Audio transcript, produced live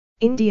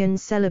Indian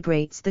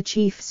celebrates the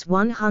chief's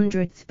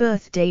 100th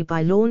birthday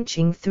by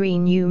launching 3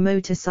 new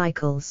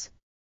motorcycles.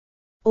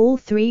 All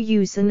 3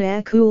 use an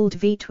air-cooled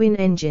V-twin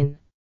engine.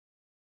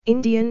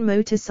 Indian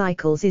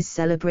Motorcycles is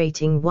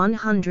celebrating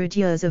 100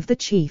 years of the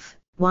Chief,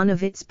 one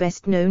of its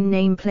best-known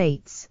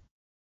nameplates.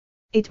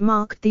 It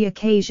marked the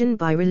occasion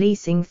by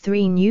releasing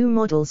 3 new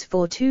models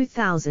for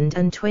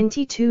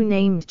 2022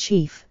 named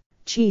Chief,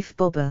 Chief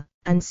Bobber,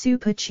 and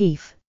Super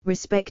Chief,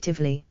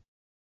 respectively.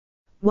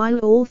 While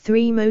all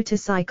 3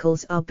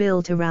 motorcycles are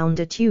built around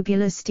a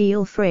tubular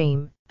steel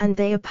frame, and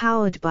they are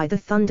powered by the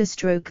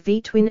Thunderstroke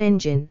V-twin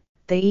engine,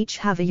 they each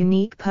have a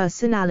unique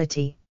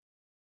personality.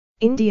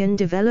 Indian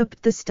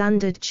developed the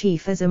standard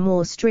Chief as a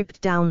more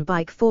stripped-down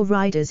bike for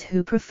riders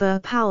who prefer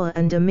power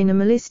and a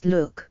minimalist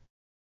look.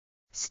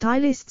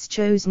 Stylists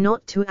chose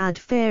not to add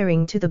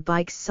fairing to the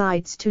bike's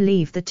sides to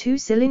leave the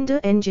 2-cylinder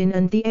engine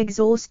and the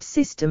exhaust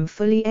system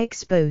fully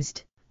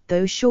exposed,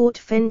 though short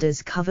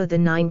fenders cover the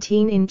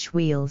 19-inch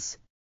wheels.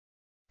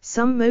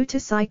 Some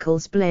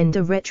motorcycles blend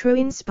a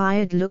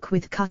retro-inspired look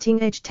with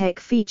cutting-edge tech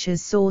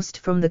features sourced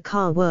from the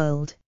car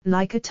world,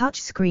 like a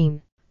touchscreen.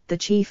 The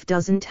Chief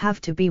doesn't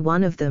have to be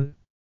one of them.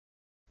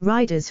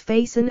 Riders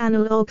face an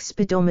analog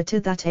speedometer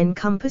that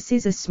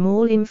encompasses a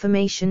small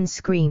information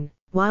screen,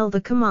 while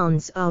the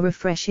commands are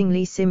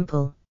refreshingly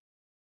simple.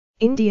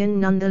 Indian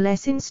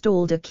nonetheless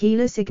installed a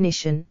keyless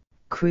ignition,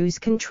 cruise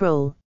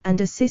control, and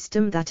a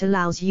system that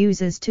allows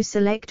users to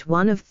select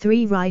one of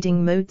 3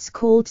 riding modes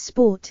called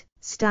Sport,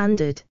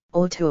 Standard,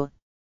 or Tour.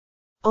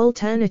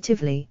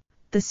 Alternatively,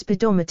 the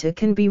speedometer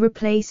can be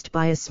replaced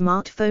by a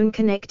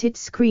smartphone-connected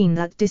screen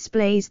that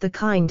displays the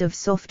kind of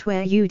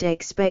software you'd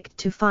expect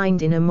to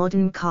find in a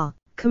modern car,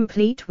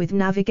 complete with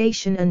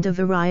navigation and a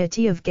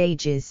variety of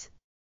gauges.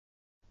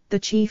 The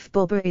Chief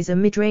Bobber is a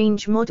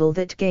mid-range model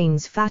that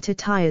gains fatter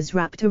tires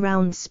wrapped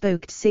around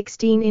spoked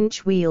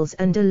 16-inch wheels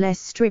and a less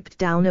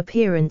stripped-down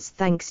appearance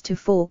thanks to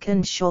fork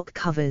and shock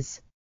covers.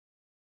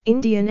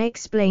 Indian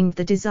explained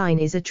the design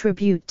is a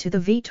tribute to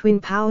the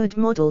V-twin-powered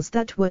models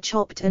that were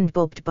chopped and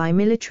bobbed by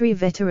military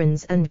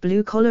veterans and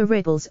blue-collar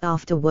rebels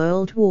after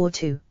World War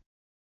II.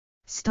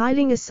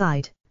 Styling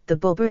aside, the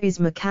Bobber is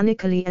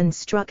mechanically and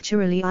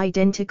structurally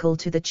identical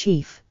to the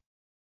Chief.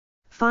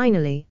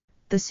 Finally,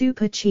 the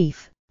Super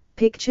Chief,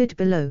 pictured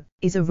below,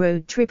 is a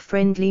road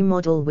trip-friendly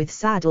model with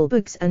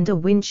saddlebags and a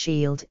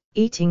windshield.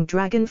 Eating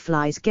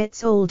dragonflies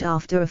gets old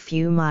after a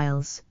few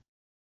miles.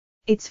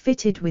 It's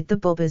fitted with the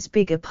Bobber's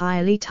bigger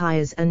Pirelli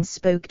tires and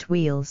spoked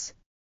wheels.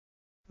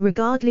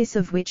 Regardless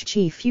of which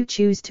Chief you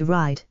choose to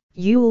ride,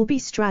 you'll be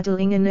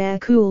straddling an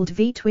air-cooled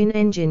V-twin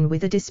engine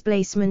with a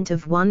displacement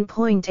of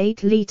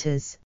 1.8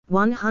 liters,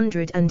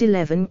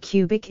 111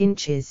 cubic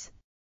inches.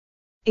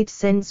 It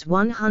sends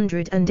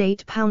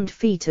 108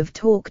 pound-feet of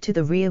torque to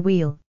the rear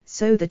wheel,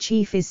 so the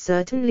Chief is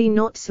certainly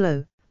not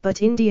slow,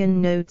 but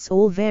Indian notes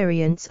all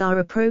variants are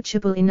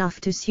approachable enough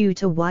to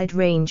suit a wide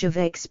range of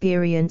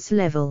experience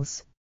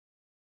levels.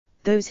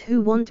 Those who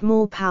want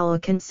more power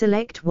can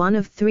select one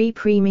of 3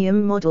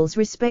 premium models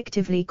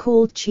respectively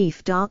called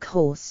Chief Dark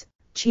Horse,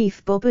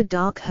 Chief Bobber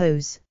Dark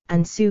Hose,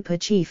 and Super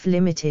Chief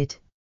Limited.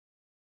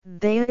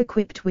 They are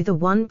equipped with a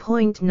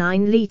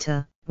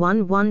 1.9-litre,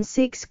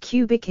 116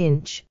 cubic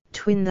inch,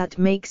 twin that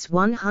makes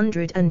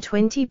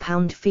 120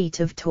 pound-feet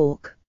of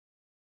torque.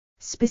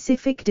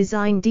 Specific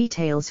design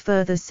details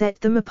further set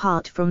them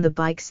apart from the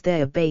bikes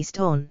they're based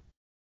on.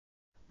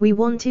 We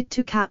wanted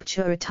to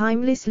capture a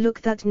timeless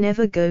look that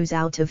never goes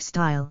out of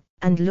style,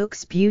 and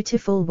looks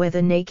beautiful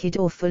whether naked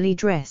or fully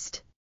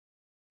dressed.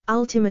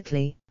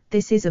 Ultimately,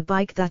 this is a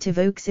bike that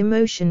evokes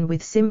emotion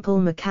with simple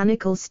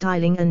mechanical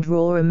styling and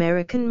raw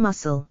American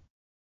muscle.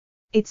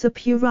 It's a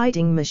pure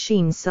riding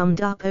machine,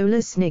 summed up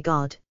Ola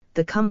Snigard,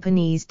 the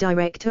company's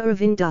director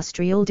of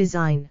industrial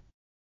design.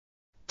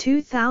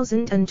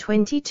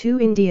 2022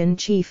 Indian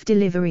Chief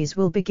deliveries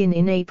will begin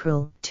in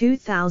April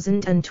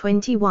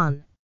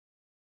 2021.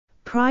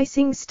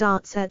 Pricing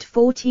starts at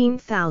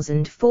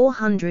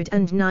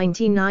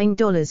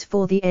 $14,499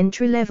 for the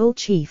entry-level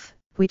Chief,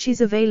 which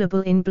is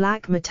available in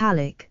black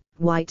metallic,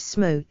 white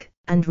smoke,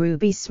 and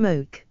ruby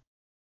smoke.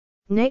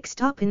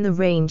 Next up in the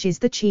range is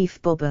the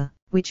Chief Bobber,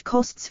 which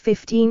costs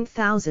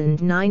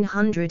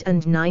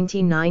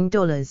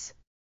 $15,999.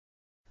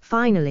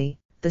 Finally,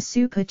 the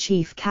Super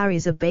Chief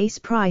carries a base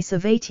price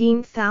of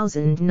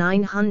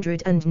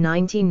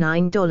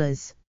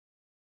 $18,999.